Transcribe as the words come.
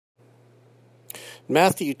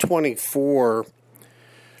Matthew 24,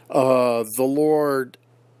 the Lord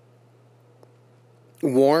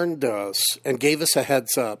warned us and gave us a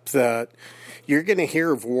heads up that you're going to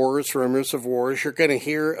hear of wars, rumors of wars. You're going to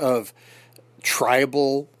hear of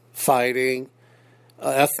tribal fighting,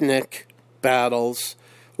 ethnic battles,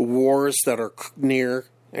 wars that are near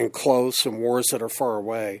and close and wars that are far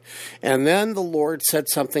away. And then the Lord said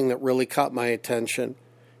something that really caught my attention.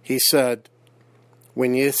 He said,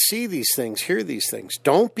 when you see these things, hear these things,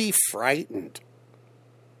 don't be frightened.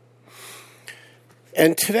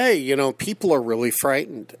 And today, people are really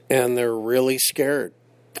frightened and they're really scared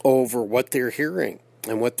over what they're hearing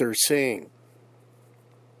and what they're seeing.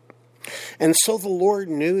 And so the Lord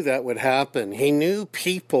knew that would happen. He knew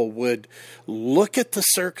people would look at the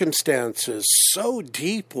circumstances so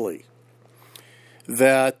deeply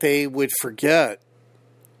that they would forget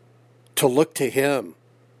to look to Him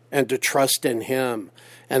and to trust in Him.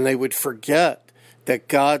 And they would forget that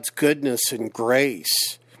God's goodness and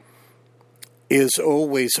grace is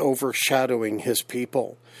always overshadowing His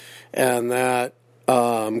people. And that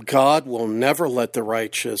God will never let the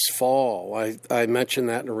righteous fall. I mentioned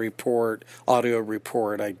that in a audio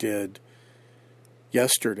report I did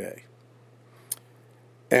yesterday.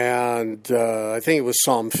 And I think it was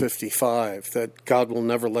Psalm 55, that God will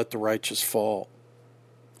never let the righteous fall.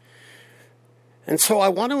 And so I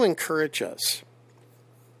want to encourage us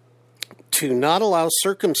to not allow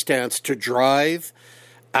circumstance to drive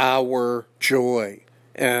our joy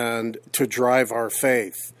and to drive our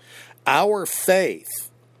faith. Our faith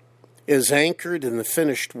is anchored in the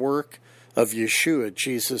finished work of Yeshua,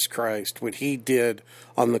 Jesus Christ, what He did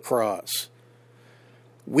on the cross.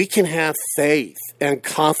 We can have faith and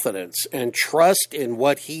confidence and trust in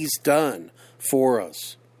what He's done for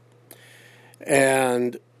us.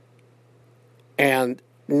 And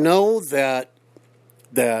know that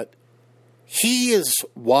He is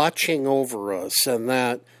watching over us and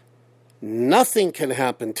that nothing can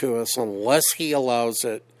happen to us unless He allows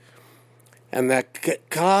it. And that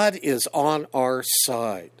God is on our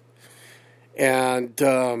side. And,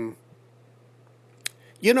 the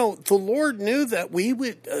Lord knew that we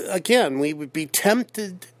would be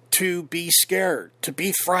tempted to be scared, to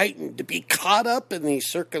be frightened, to be caught up in these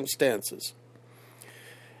circumstances.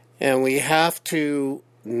 And we have to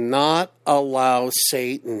not allow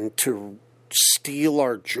Satan to steal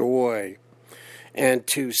our joy and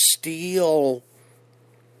to steal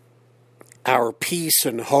our peace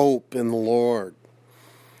and hope in the Lord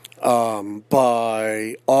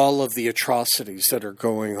by all of the atrocities that are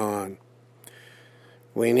going on.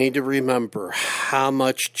 We need to remember how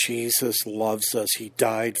much Jesus loves us. He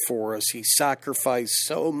died for us. He sacrificed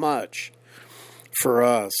so much for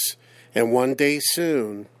us. And one day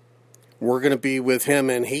soon, we're going to be with Him,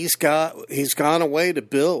 and He's gone away to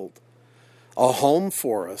build a home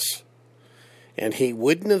for us. And He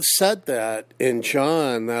wouldn't have said that in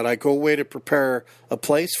John, that I go away to prepare a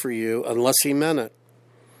place for you, unless He meant it.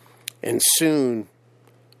 And soon,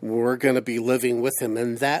 we're going to be living with Him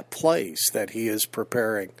in that place that He is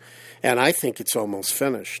preparing. And I think it's almost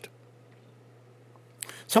finished.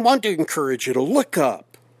 So I want to encourage you to look up.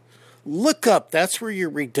 Look up. That's where your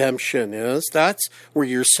redemption is. That's where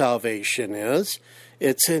your salvation is.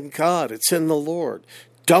 It's in God. It's in the Lord.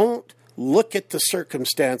 Don't look at the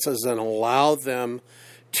circumstances and allow them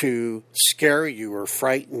to scare you or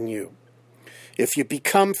frighten you. If you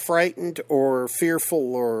become frightened or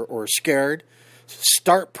fearful or scared,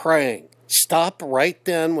 start praying. Stop right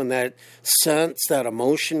then when that sense, that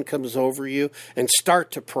emotion comes over you, and start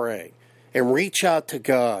to pray. And reach out to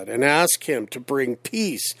God and ask Him to bring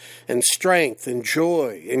peace and strength and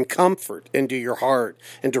joy and comfort into your heart,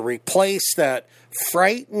 and to replace that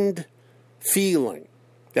frightened feeling,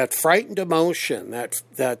 that frightened emotion, that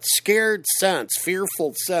scared sense,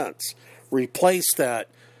 fearful sense. Replace that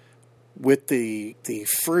with the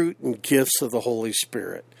fruit and gifts of the Holy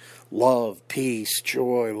Spirit. Love, peace,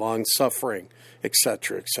 joy, long-suffering,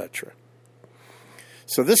 etc., etc.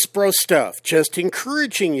 So this is Bro Steph, just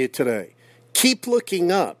encouraging you today. Keep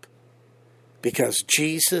looking up, because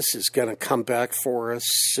Jesus is going to come back for us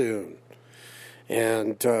soon.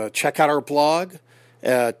 And check out our blog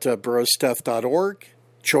at brosteph.org.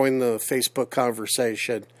 Join the Facebook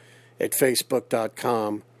conversation at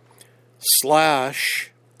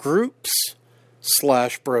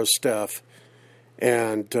facebook.com/groups/brosteph.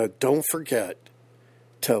 And don't forget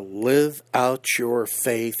to live out your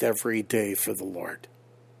faith every day for the Lord.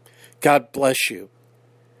 God bless you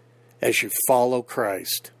as you follow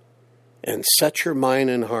Christ and set your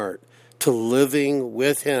mind and heart to living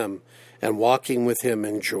with Him and walking with Him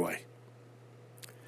in joy.